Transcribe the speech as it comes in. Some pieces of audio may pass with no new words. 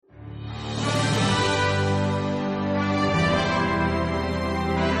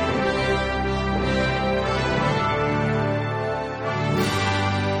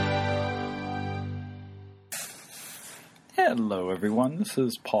Hello, everyone. This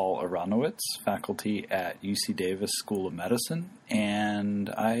is Paul Aronowitz, faculty at UC Davis School of Medicine, and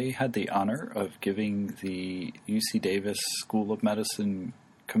I had the honor of giving the UC Davis School of Medicine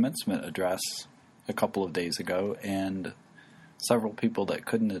commencement address a couple of days ago, and several people that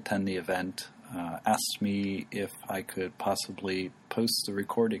couldn't attend the event asked me if I could possibly post the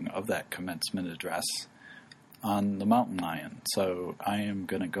recording of that commencement address on the Mountain Lion. So I am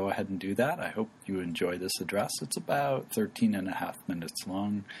going to go ahead and do that. I hope you enjoy this address. It's about 13 and a half minutes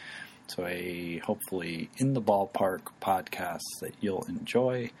long. So a hopefully in the ballpark podcast that you'll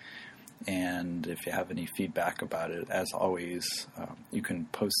enjoy. And if you have any feedback about it, as always, you can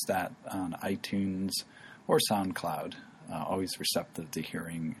post that on iTunes or SoundCloud. Always receptive to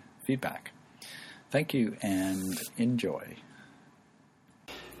hearing feedback. Thank you and enjoy.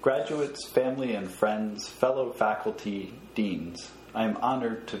 Graduates, family and friends, fellow faculty, deans, I am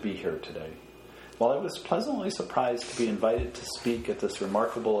honored to be here today. While I was pleasantly surprised to be invited to speak at this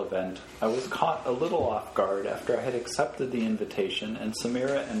remarkable event, I was caught a little off guard after I had accepted the invitation and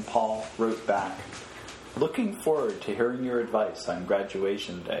Samira and Paul wrote back, "Looking forward to hearing your advice on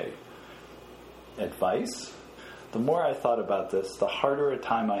graduation day." Advice? The more I thought about this, the harder a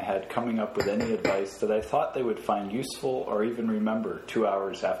time I had coming up with any advice that I thought they would find useful or even remember 2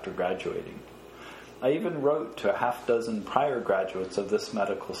 hours after graduating. I even wrote to a half dozen prior graduates of this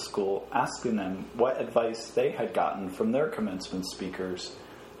medical school asking them what advice they had gotten from their commencement speakers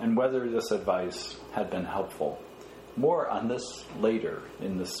and whether this advice had been helpful. More on this later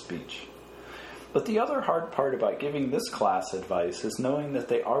in this speech. But the other hard part about giving this class advice is knowing that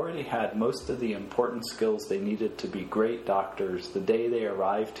they already had most of the important skills they needed to be great doctors the day they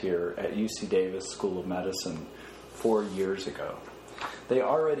arrived here at UC Davis School of Medicine 4 years ago. They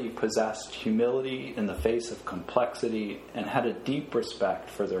already possessed humility in the face of complexity and had a deep respect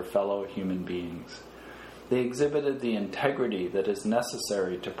for their fellow human beings. They exhibited the integrity that is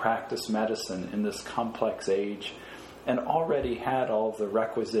necessary to practice medicine in this complex age and already had all of the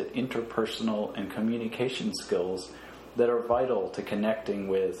requisite interpersonal and communication skills that are vital to connecting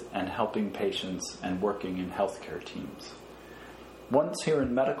with and helping patients and working in healthcare teams. Once here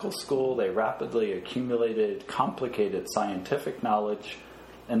in medical school, they rapidly accumulated complicated scientific knowledge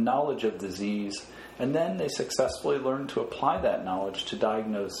and knowledge of disease, and then they successfully learned to apply that knowledge to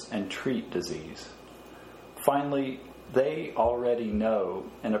diagnose and treat disease. Finally, they already know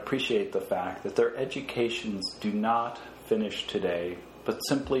and appreciate the fact that their educations do not finish today, but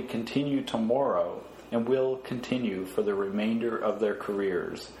simply continue tomorrow and will continue for the remainder of their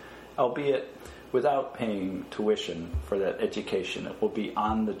careers, albeit without paying tuition for that education. It will be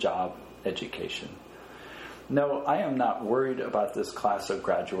on-the-job education. No, I am not worried about this class of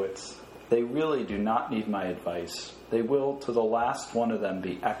graduates. They really do not need my advice. They will, to the last one of them,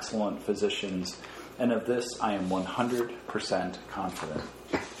 be excellent physicians, and of this I am 100% confident.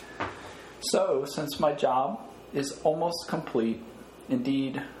 So, since my job is almost complete,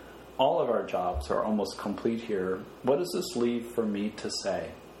 indeed, all of our jobs are almost complete here, what does this leave for me to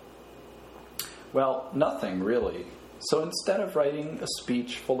say? Well, nothing really. So instead of writing a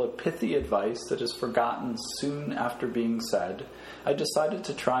speech full of pithy advice that is forgotten soon after being said, I decided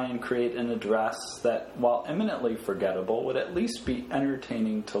to try and create an address that, while eminently forgettable, would at least be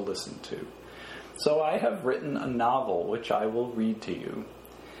entertaining to listen to. So I have written a novel which I will read to you.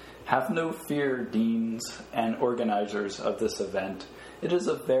 Have no fear, deans and organizers of this event. It is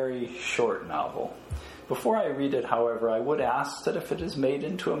a very short novel. Before I read it, however, I would ask that if it is made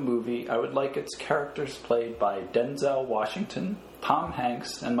into a movie, I would like its characters played by Denzel Washington, Tom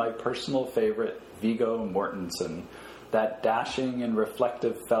Hanks, and my personal favorite, Viggo Mortensen, that dashing and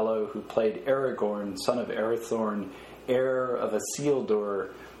reflective fellow who played Aragorn, son of Arathorn, heir of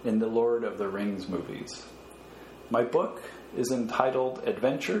Isildur, in the Lord of the Rings movies. My book is entitled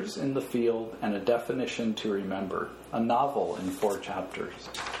Adventures in the Field and a Definition to Remember, a novel in 4 chapters.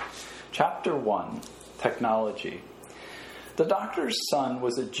 Chapter 1, Technology. The doctor's son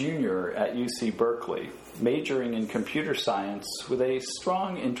was a junior at UC Berkeley, majoring in computer science with a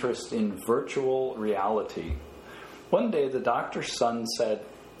strong interest in virtual reality. One day the doctor's son said,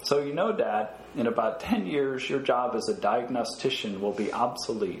 "So you know, Dad, in about 10 years, your job as a diagnostician will be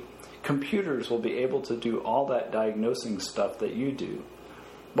obsolete. Computers will be able to do all that diagnosing stuff that you do.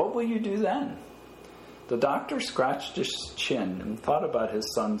 What will you do then?" The doctor scratched his chin and thought about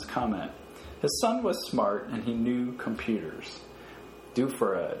his son's comment. His son was smart and he knew computers. "Do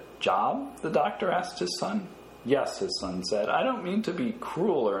for a job?" the doctor asked his son. "Yes," his son said. "I don't mean to be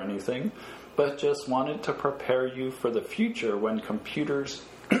cruel or anything, but just wanted to prepare you for the future when computers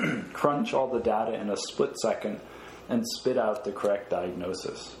crunch all the data in a split second and spit out the correct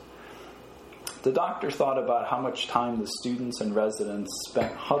diagnosis." The doctor thought about how much time the students and residents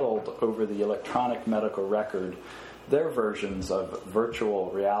spent huddled over the electronic medical record, their versions of virtual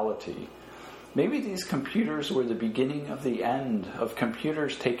reality. Maybe these computers were the beginning of the end of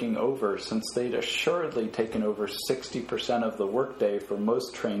computers taking over, since they'd assuredly taken over 60% of the workday for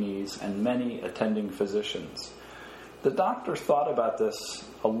most trainees and many attending physicians. The doctor thought about this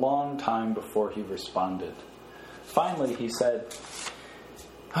a long time before he responded. Finally, he said,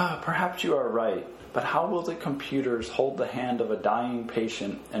 "Perhaps you are right, but how will the computers hold the hand of a dying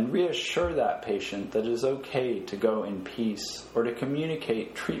patient and reassure that patient that it is okay to go in peace, or to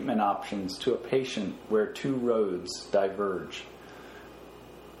communicate treatment options to a patient where two roads diverge?"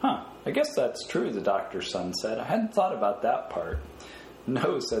 I guess that's true, the doctor's son said. "I hadn't thought about that part."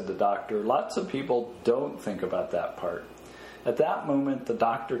 "No," said the doctor, "lots of people don't think about that part." At that moment, the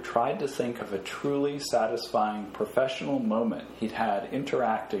doctor tried to think of a truly satisfying professional moment he'd had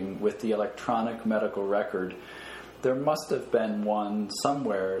interacting with the electronic medical record. There must have been one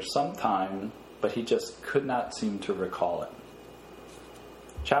somewhere, sometime, but he just could not seem to recall it.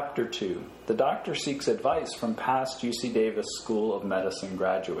 Chapter 2. The doctor seeks advice from past UC Davis School of Medicine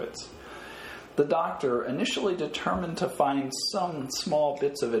graduates. The doctor, initially determined to find some small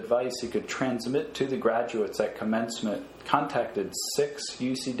bits of advice he could transmit to the graduates at commencement, contacted 6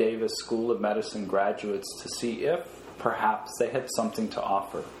 UC Davis School of Medicine graduates to see if, perhaps, they had something to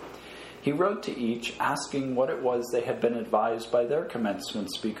offer. He wrote to each asking what it was they had been advised by their commencement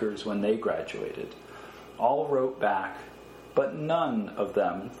speakers when they graduated. All wrote back, but none of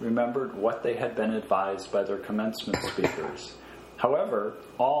them remembered what they had been advised by their commencement speakers. However,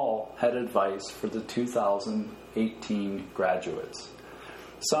 all had advice for the 2018 graduates.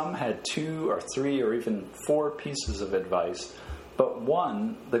 Some had 2 or 3 or even 4 pieces of advice, but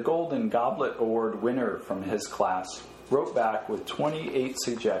one, the Golden Goblet Award winner from his class, wrote back with 28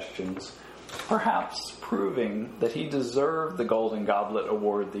 suggestions, perhaps proving that he deserved the Golden Goblet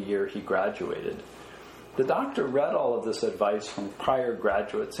Award the year he graduated. The doctor read all of this advice from prior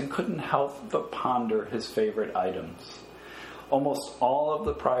graduates and couldn't help but ponder his favorite items. Almost all of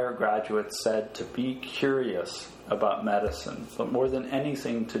the prior graduates said to be curious about medicine, but more than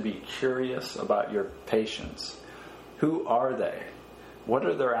anything to be curious about your patients. Who are they? What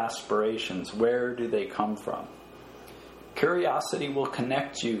are their aspirations? Where do they come from? "Curiosity will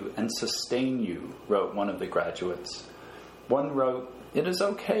connect you and sustain you," wrote one of the graduates. One wrote, "It is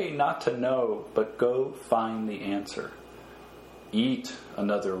okay not to know, but go find the answer." "Eat,"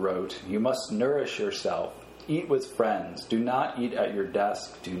 another wrote. "You must nourish yourself. Eat with friends. Do not eat at your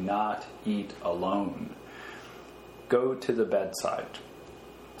desk. Do not eat alone. Go to the bedside.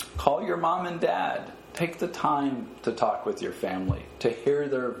 Call your mom and dad. Take the time to talk with your family, to hear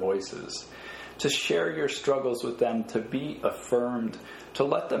their voices, to share your struggles with them, to be affirmed, to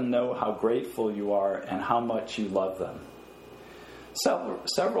let them know how grateful you are and how much you love them."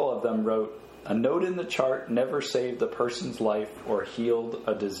 Several of them wrote, "A note in the chart never saved a person's life or healed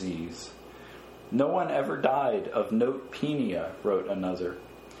a disease." "No one ever died of notepenia," wrote another.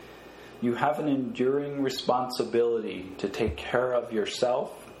 "You have an enduring responsibility to take care of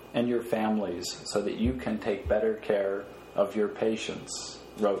yourself and your families so that you can take better care of your patients,"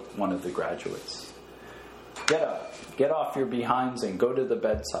 wrote one of the graduates. "Get up, get off your behinds and go to the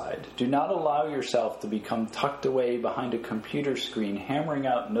bedside. Do not allow yourself to become tucked away behind a computer screen hammering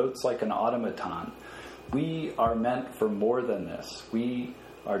out notes like an automaton. We are meant for more than this. We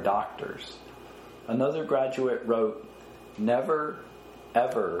are doctors." Another graduate wrote, "Never,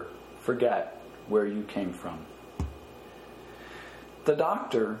 ever forget where you came from." The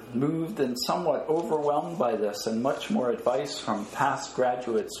doctor, moved and somewhat overwhelmed by this and much more advice from past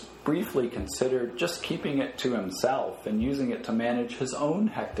graduates, briefly considered just keeping it to himself and using it to manage his own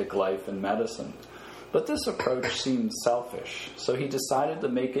hectic life in medicine. But this approach seemed selfish, so he decided to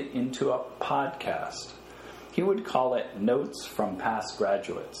make it into a podcast. He would call it Notes from Past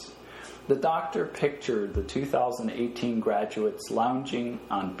Graduates. The doctor pictured the 2018 graduates lounging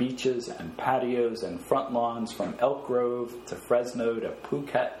on beaches and patios and front lawns from Elk Grove to Fresno to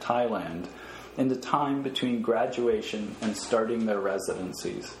Phuket, Thailand, in the time between graduation and starting their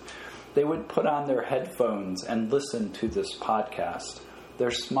residencies. They would put on their headphones and listen to this podcast,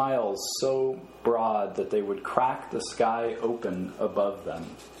 their smiles so broad that they would crack the sky open above them.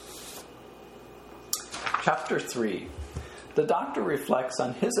 Chapter 3. The doctor reflects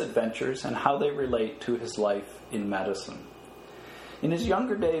on his adventures and how they relate to his life in medicine. In his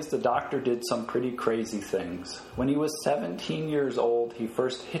younger days, the doctor did some pretty crazy things. When he was 17 years old, he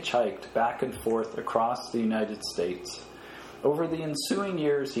first hitchhiked back and forth across the United States. Over the ensuing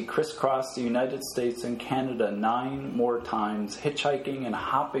years, he crisscrossed the United States and Canada 9 more times, hitchhiking and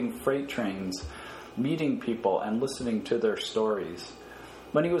hopping freight trains, meeting people and listening to their stories.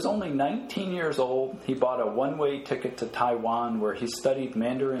 When he was only 19 years old, he bought a one-way ticket to Taiwan where he studied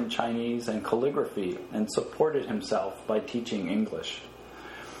Mandarin Chinese and calligraphy and supported himself by teaching English.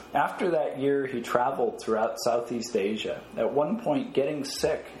 After that year, he traveled throughout Southeast Asia, at one point getting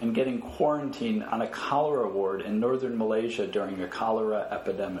sick and getting quarantined on a cholera ward in northern Malaysia during a cholera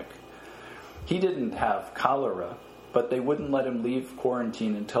epidemic. He didn't have cholera, but they wouldn't let him leave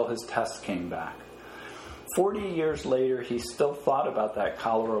quarantine until his test came back. 40 years later, he still thought about that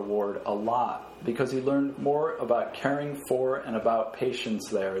cholera ward a lot because he learned more about caring for and about patients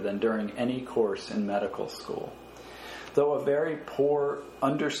there than during any course in medical school. Though a very poor,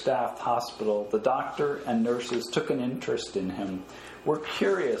 understaffed hospital, the doctor and nurses took an interest in him, were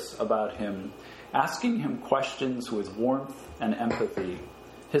curious about him, asking him questions with warmth and empathy.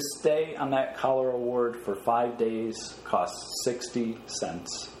 His stay on that cholera ward for 5 days cost 60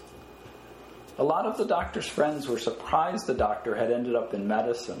 cents. A lot of the doctor's friends were surprised the doctor had ended up in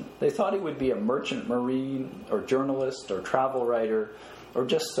medicine. They thought he would be a merchant marine or journalist or travel writer, or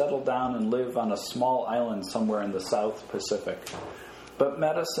just settle down and live on a small island somewhere in the South Pacific. But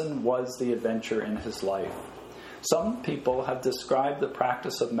medicine was the adventure in his life. Some people have described the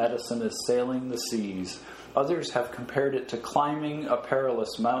practice of medicine as sailing the seas. Others have compared it to climbing a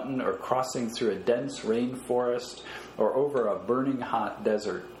perilous mountain or crossing through a dense rainforest or over a burning hot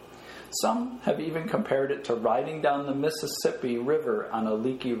desert. Some have even compared it to riding down the Mississippi River on a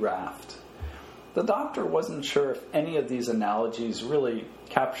leaky raft. The doctor wasn't sure if any of these analogies really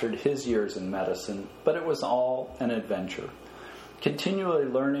captured his years in medicine, but it was all an adventure. Continually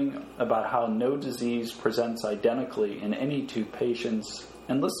learning about how no disease presents identically in any two patients,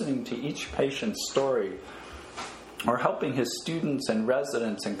 and listening to each patient's story, or helping his students and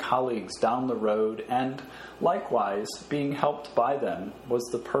residents and colleagues down the road, and likewise being helped by them, was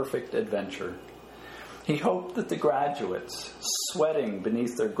the perfect adventure. He hoped that the graduates, sweating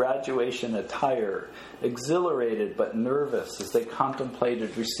beneath their graduation attire, exhilarated but nervous as they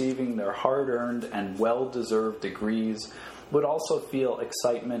contemplated receiving their hard-earned and well-deserved degrees, would also feel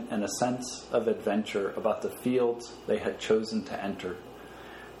excitement and a sense of adventure about the fields they had chosen to enter.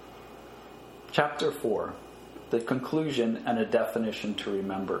 Chapter 4. The conclusion and a definition to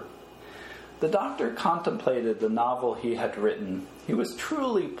remember. The doctor contemplated the novel he had written. He was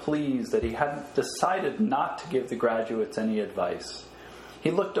truly pleased that he hadn't decided not to give the graduates any advice.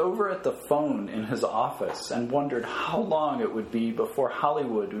 He looked over at the phone in his office and wondered how long it would be before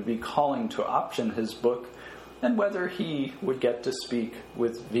Hollywood would be calling to option his book and whether he would get to speak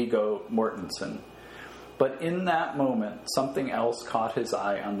with Viggo Mortensen. But in that moment, something else caught his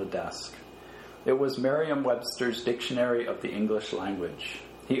eye on the desk. It was Merriam-Webster's Dictionary of the English Language.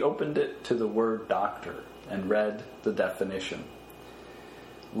 He opened it to the word doctor and read the definition.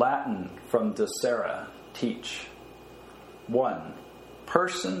 Latin from docere, teach. 1.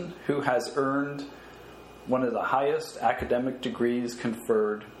 Person who has earned one of the highest academic degrees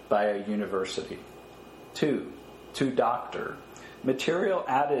conferred by a university. 2. To doctor. Material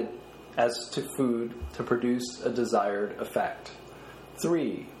added as to food to produce a desired effect.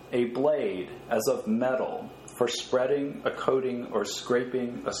 3. A blade as of metal for spreading a coating or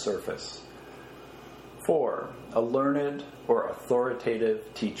scraping a surface. 4. A learned or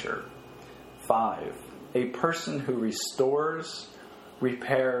authoritative teacher. 5. A person who restores,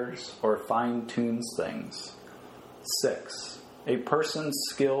 repairs, or fine-tunes things. 6. A person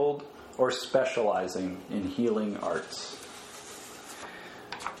skilled or specializing in healing arts.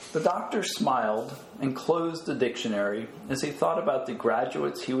 The doctor smiled and closed the dictionary as he thought about the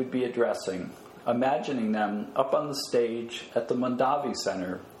graduates he would be addressing, imagining them up on the stage at the Mondavi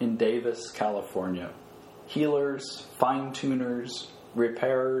Center in Davis, California. Healers, fine-tuners,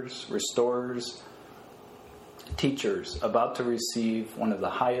 repairers, restorers, teachers about to receive one of the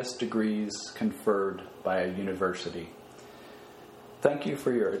highest degrees conferred by a university. Thank you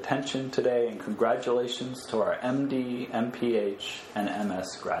for your attention today, and congratulations to our MD, MPH, and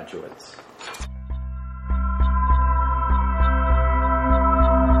MS graduates.